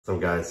So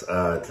guys,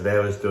 today I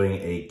was doing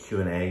a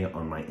Q&A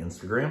on my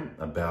Instagram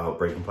about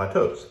breaking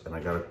plateaus, and I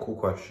got a cool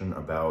question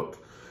about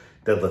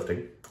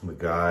deadlifting. The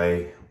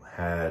guy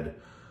had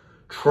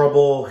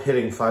trouble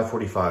hitting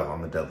 545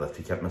 on the deadlift.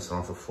 He kept missing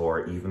off the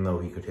floor, even though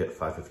he could hit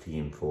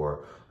 515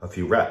 for a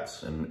few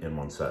reps in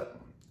one set.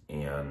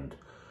 And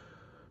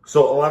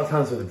so a lot of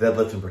times with the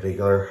deadlift in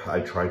particular, I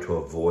try to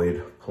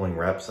avoid pulling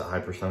reps at high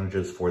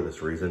percentages for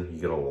this reason.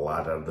 You get a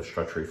lot out of the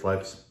stretch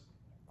reflex.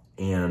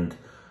 And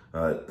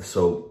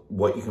so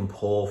what you can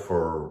pull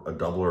for a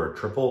double or a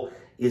triple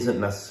isn't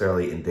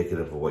necessarily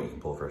indicative of what you can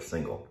pull for a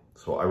single.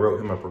 So I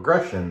wrote him a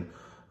progression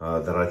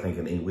that I think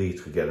in 8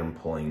 weeks could get him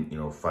pulling,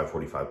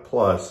 545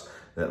 plus,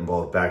 that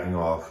involved backing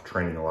off,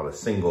 training a lot of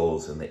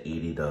singles in the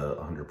 80 to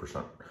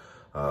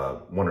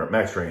 100% one rep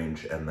max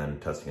range, and then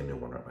testing a new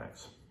one rep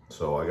max.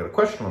 So I got a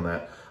question on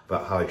that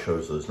about how I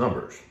chose those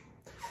numbers.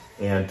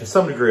 And to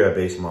some degree, I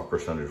base them off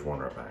percentage one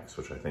rep max,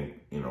 which I think,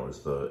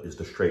 is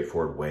the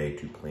straightforward way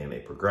to plan a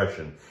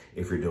progression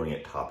if you're doing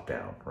it top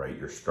down, right?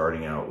 You're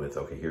starting out with,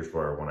 okay, here's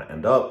where I want to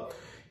end up,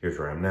 here's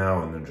where I am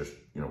now, and then just,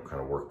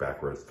 kind of work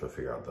backwards to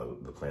figure out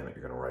the plan that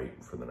you're going to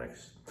write for the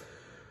next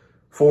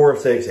 4,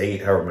 6,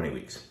 8, however many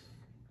weeks.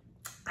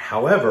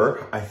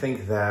 However, I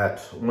think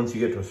that once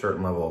you get to a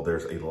certain level,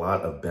 there's a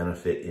lot of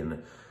benefit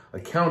in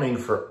accounting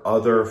for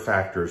other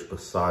factors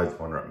besides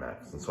one rep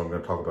max. And so I'm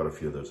going to talk about a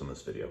few of those in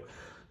this video.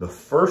 The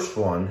first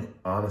one,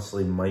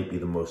 honestly, might be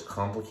the most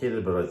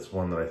complicated, but it's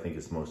one that I think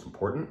is most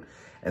important.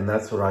 And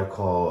that's what I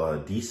call a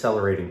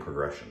decelerating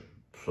progression.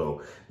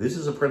 So this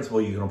is a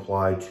principle you can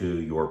apply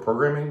to your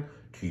programming,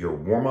 to your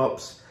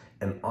warm-ups,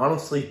 and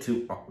honestly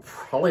to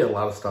probably a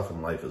lot of stuff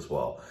in life as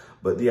well.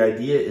 But the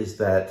idea is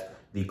that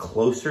the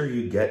closer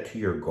you get to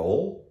your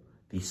goal,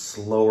 the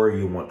slower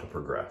you want to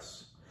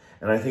progress.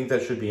 And I think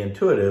that should be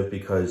intuitive,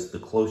 because the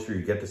closer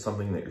you get to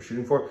something that you're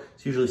shooting for,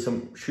 it's usually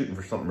shooting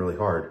for something really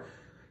hard.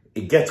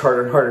 It gets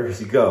harder and harder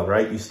as you go,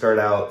 right? You start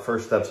out,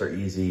 first steps are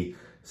easy,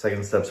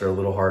 second steps are a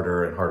little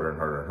harder and harder and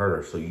harder and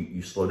harder. So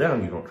you slow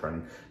down, you don't try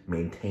and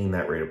maintain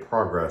that rate of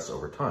progress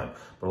over time.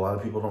 But a lot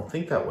of people don't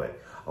think that way.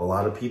 A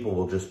lot of people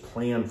will just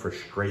plan for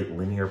straight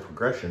linear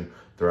progression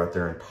throughout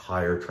their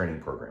entire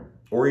training program,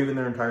 or even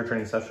their entire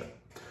training session.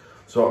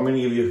 So I'm going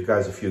to give you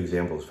guys a few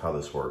examples of how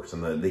this works.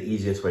 And the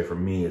easiest way for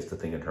me is to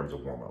think in terms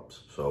of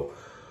warm-ups. So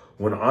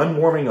when I'm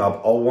warming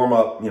up, I'll warm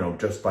up,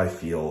 just by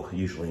feel,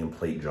 usually in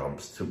plate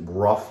jumps, to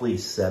roughly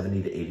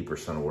 70 to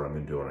 80% of what I'm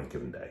going to do on a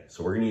given day.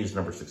 So we're going to use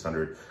number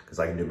 600 because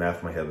I can do math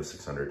in my head with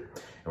 600. And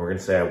we're going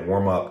to say I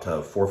warm up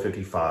to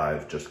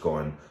 455, just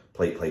going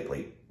plate, plate,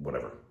 plate,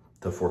 whatever,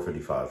 to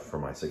 455 for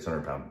my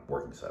 600-pound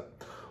working set.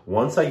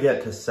 Once I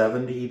get to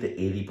 70 to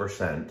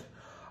 80%,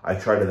 I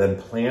try to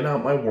then plan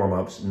out my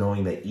warm-ups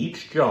knowing that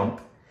each jump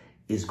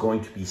is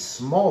going to be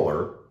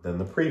smaller than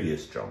the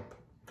previous jump.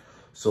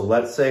 So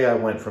let's say I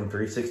went from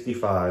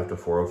 365 to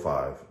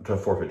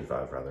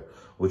 455 rather,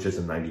 which is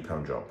a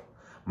 90-pound jump.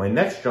 My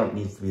next jump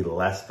needs to be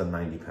less than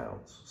 90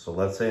 pounds. So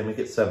let's say I make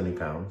it 70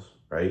 pounds,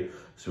 right?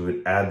 So we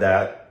would add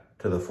that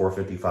to the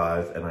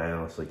 455, and I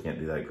honestly can't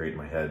do that great in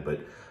my head,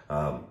 but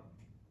I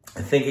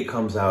think it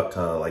comes out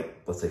to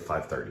let's say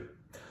 530.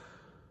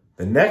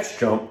 The next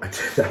jump, I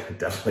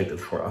definitely did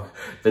it wrong.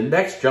 The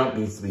next jump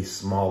needs to be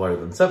smaller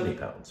than 70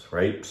 pounds,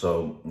 right?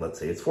 So let's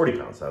say it's 40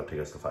 pounds. That would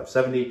take us to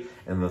 570,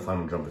 and the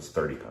final jump is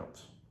 30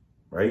 pounds,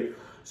 right?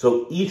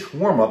 So each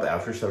warm-up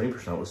after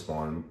 70% was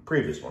smaller than the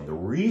previous one. The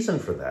reason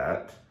for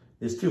that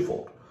is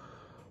twofold.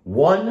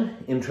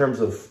 One, in terms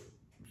of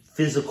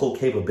physical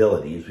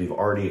capabilities, we've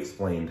already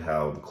explained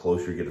how the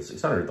closer you get to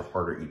 600, the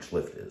harder each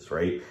lift is,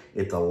 right?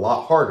 It's a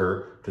lot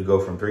harder to go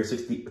from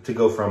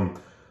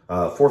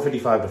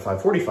 455 to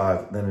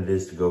 545 than it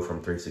is to go from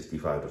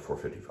 365 to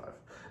 455.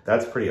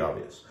 That's pretty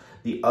obvious.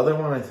 The other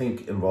one, I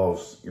think,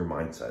 involves your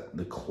mindset.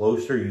 The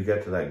closer you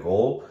get to that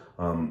goal,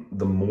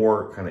 the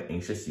more kind of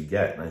anxious you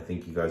get. And I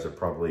think you guys are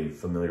probably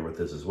familiar with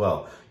this as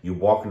well. You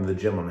walk into the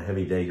gym on a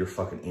heavy day, you're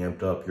fucking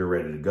amped up, you're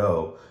ready to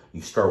go.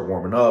 You start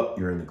warming up,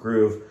 you're in the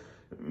groove.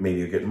 Maybe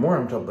you're getting more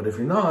amped up, but if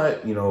you're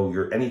not,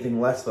 you're anything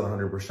less than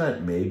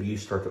 100%, maybe you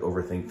start to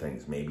overthink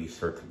things. Maybe you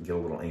start to get a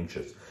little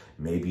anxious.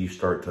 Maybe you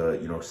start to,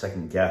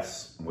 second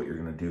guess what you're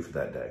going to do for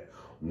that day.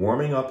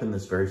 Warming up in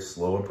this very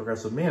slow and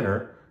progressive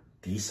manner,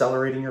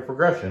 decelerating your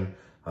progression,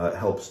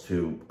 helps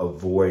to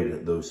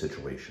avoid those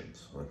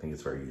situations. I think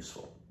it's very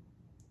useful.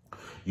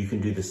 You can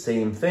do the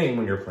same thing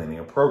when you're planning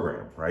a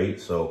program, right?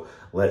 So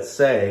let's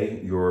say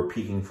you're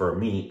peaking for a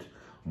meet.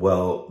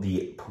 Well,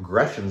 the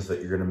progressions that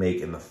you're going to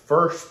make in the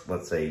first,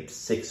 let's say,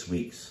 6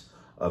 weeks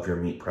of your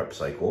meet prep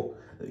cycle,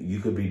 you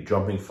could be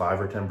jumping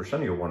 5 or 10%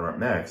 of your one rep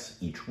max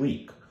each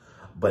week.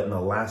 But in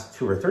the last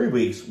 2 or 3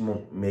 weeks,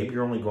 well, maybe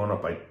you're only going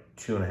up by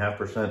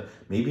 2.5%,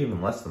 maybe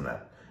even less than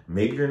that.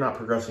 Maybe you're not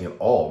progressing at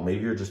all.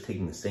 Maybe you're just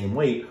taking the same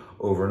weight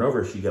over and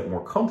over so you get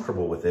more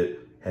comfortable with it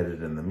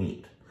headed in the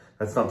meet.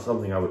 That's not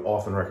something I would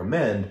often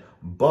recommend,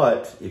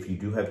 but if you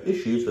do have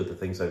issues with the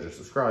things I just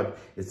described,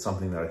 it's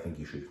something that I think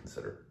you should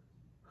consider.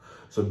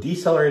 So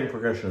decelerating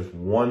progression is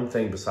one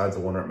thing besides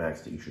the one rep max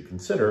that you should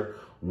consider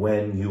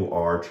when you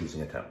are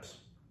choosing attempts.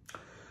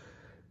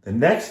 The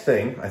next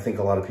thing I think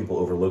a lot of people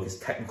overlook is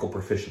technical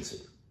proficiency.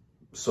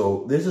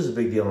 So this is a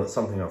big deal, and it's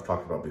something I've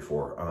talked about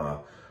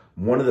before.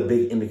 One of the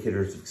big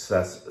indicators of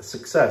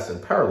success in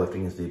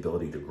powerlifting is the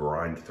ability to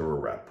grind through a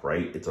rep,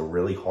 right? It's a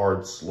really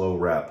hard, slow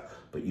rep,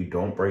 but you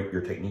don't break,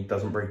 your technique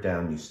doesn't break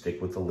down. You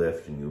stick with the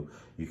lift and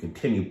you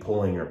continue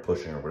pulling or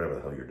pushing or whatever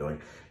the hell you're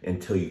doing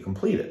until you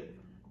complete it.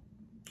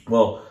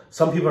 Well,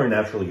 some people are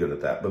naturally good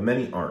at that, but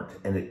many aren't.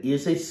 And it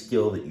is a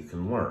skill that you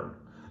can learn.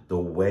 The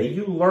way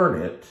you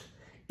learn it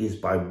is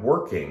by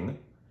working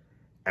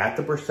at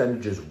the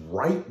percentages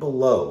right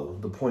below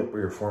the point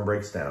where your form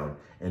breaks down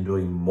and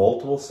doing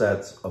multiple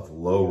sets of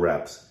low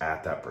reps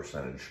at that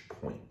percentage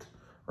point,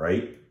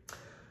 right?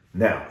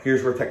 Now,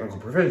 here's where technical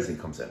proficiency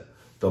comes in.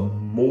 The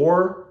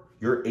more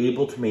you're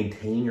able to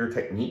maintain your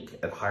technique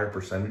at higher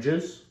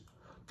percentages,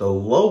 the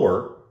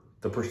lower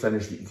the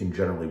percentage that you can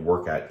generally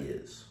work at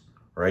is,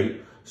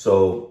 right?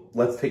 So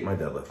let's take my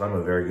deadlift. I'm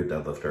a very good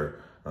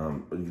deadlifter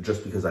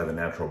just because I have a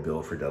natural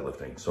build for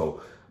deadlifting.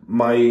 So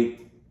my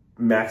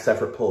max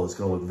effort pull is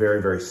going to look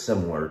very, very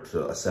similar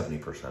to a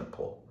 70%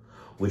 pull,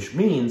 which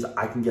means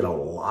I can get a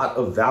lot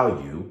of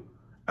value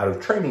out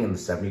of training in the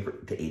 70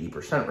 to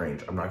 80%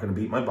 range. I'm not going to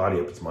beat my body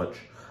up as much.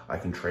 I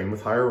can train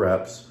with higher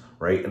reps,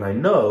 right? And I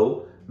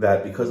know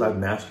that because I've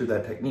mastered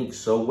that technique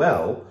so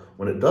well,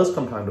 when it does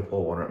come time to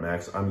pull 1 rep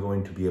max, I'm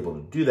going to be able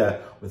to do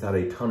that without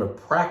a ton of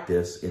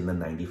practice in the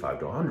 95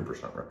 to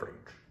 100% rep range.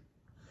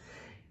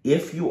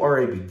 If you are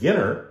a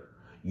beginner,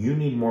 you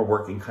need more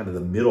work in kind of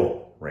the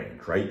middle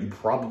range, right? You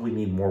probably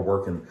need more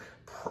work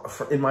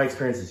in my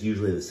experience, it's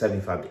usually the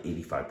 75 to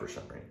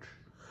 85% range.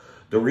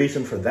 The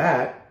reason for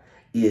that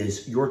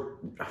is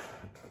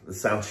it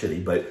sounds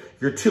shitty, but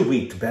you're too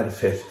weak to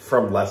benefit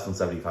from less than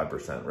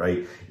 75%,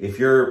 right? If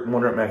your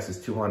 1 rep max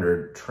is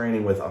 200,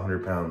 training with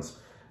 100 pounds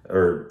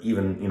or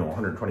even,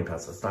 120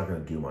 pounds, that's not going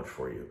to do much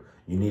for you.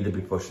 You need to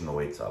be pushing the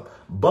weights up.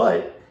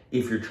 But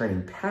if you're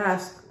training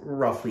past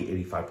roughly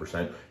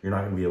 85%, you're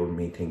not going to be able to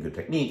maintain good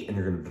technique and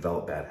you're going to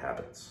develop bad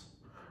habits,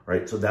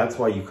 right? So that's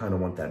why you kind of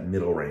want that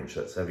middle range,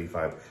 that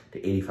 75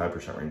 to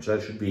 85% range.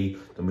 That should be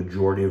the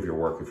majority of your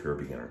work if you're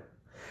a beginner.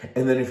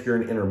 And then if you're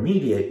an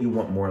intermediate, you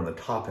want more on the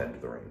top end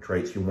of the range,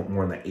 right? So you want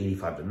more in that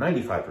 85 to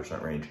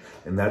 95% range.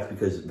 And that's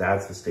because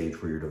that's the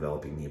stage where you're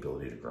developing the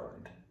ability to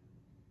grind.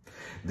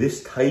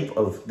 This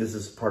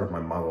is part of my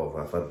model of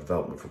athletic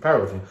development for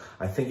powerlifting.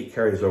 I think it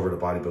carries over to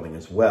bodybuilding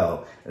as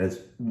well. And it's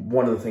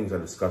one of the things I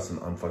discuss in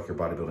the Unfuck Your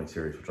Bodybuilding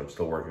series, which I'm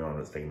still working on.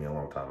 It's taking me a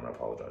long time and I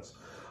apologize.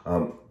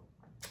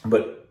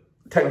 But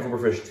technical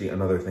proficiency,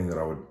 another thing that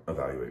I would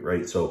evaluate,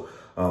 right? So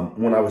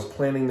when I was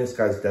planning this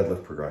guy's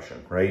deadlift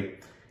progression,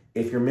 right?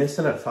 If you're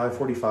missing at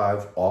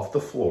 545 off the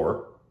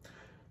floor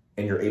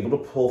and you're able to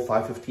pull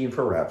 515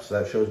 for reps,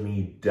 that shows me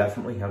you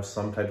definitely have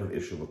some type of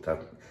issue with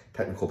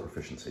technical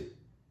proficiency.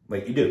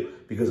 Like you do,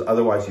 because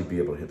otherwise you'd be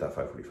able to hit that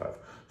 545.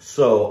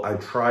 So I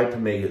tried to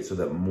make it so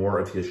that more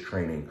of his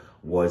training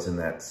was in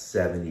that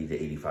 70 to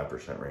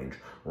 85% range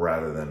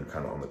rather than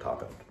kind of on the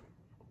top end.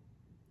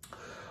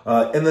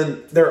 And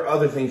then there are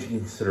other things you can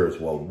consider as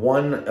well.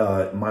 One,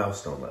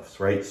 milestone lifts,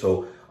 right?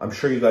 So I'm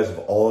sure you guys have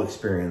all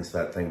experienced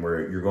that thing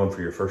where you're going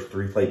for your first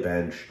 3-plate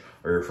bench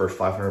or your first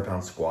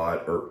 500-pound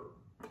squat or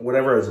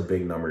whatever has a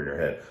big number in your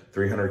head,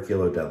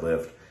 300-kilo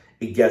deadlift.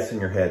 It gets in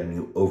your head and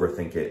you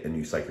overthink it and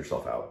you psych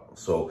yourself out.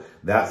 So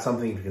that's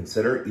something to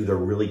consider. Either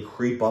really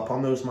creep up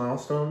on those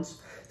milestones,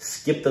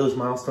 skip those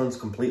milestones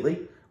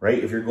completely,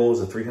 right? If your goal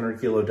is a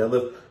 300-kilo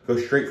deadlift, go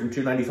straight from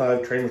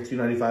 295, train with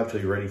 295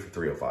 till you're ready for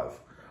 305.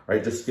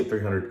 Right, just skip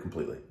 300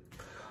 completely.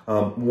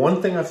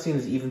 One thing I've seen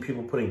is even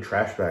people putting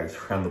trash bags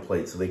around the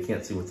plate so they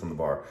can't see what's on the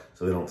bar,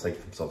 so they don't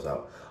psych themselves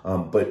out.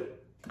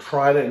 But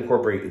try to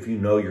incorporate, if you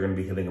know you're going to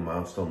be hitting a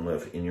milestone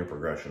lift in your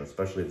progression,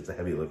 especially if it's a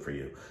heavy lift for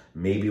you,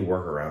 maybe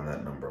work around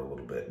that number a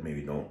little bit.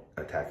 Maybe don't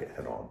attack it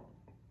head on.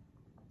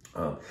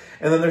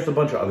 And then there's a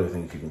bunch of other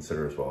things you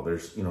consider as well.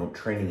 There's,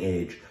 training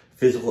age,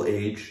 physical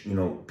age,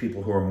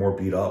 people who are more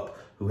beat up,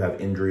 who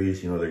have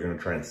injuries, they're going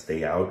to try and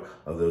stay out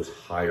of those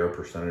higher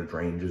percentage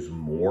ranges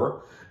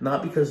more,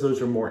 not because those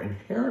are more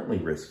inherently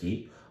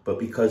risky, but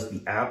because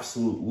the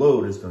absolute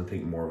load is going to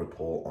take more of a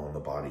toll on the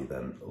body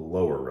than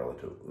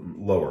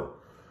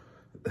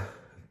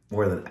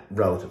more than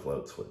relative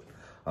loads would.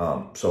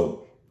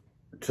 So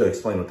to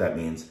explain what that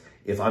means,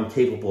 if I'm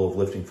capable of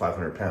lifting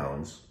 500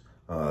 pounds,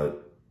 a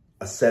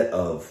set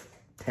of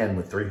 10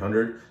 with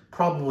 300,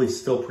 probably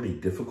still pretty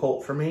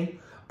difficult for me,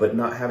 but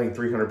not having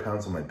 300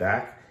 pounds on my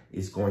back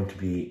is going to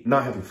be,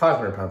 not having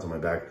 500 pounds on my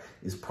back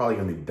is probably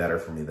going to be better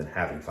for me than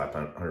having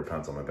 500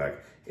 pounds on my back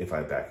if I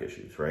have back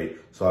issues, right?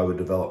 So I would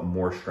develop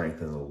more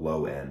strength in the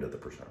low end of the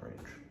percent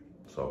range.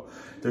 So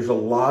there's a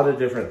lot of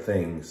different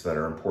things that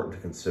are important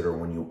to consider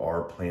when you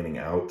are planning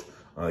out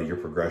your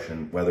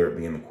progression, whether it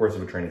be in the course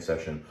of a training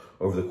session,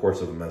 over the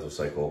course of a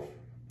mesocycle,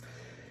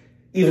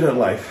 even in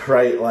life,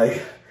 right? Like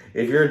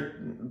if you're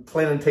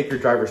planning to take your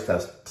driver's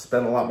test,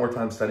 spend a lot more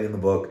time studying the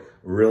book,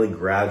 really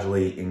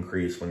gradually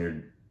increase when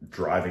you're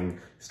driving,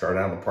 start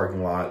out in the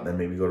parking lot, then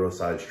maybe go to a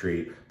side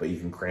street, but you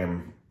can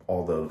cram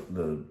all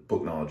the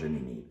book knowledge in you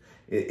need.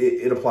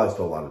 it applies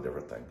to a lot of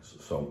different things.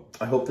 So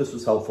I hope this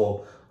was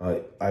helpful.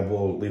 I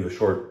will leave a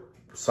short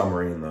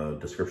summary in the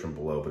description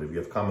below, but if you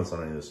have comments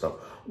on any of this stuff,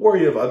 or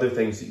you have other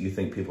things that you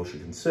think people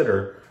should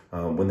consider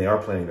when they are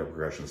planning their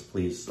progressions,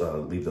 please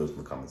leave those in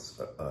the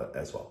comments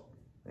as well.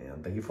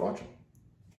 And thank you for watching.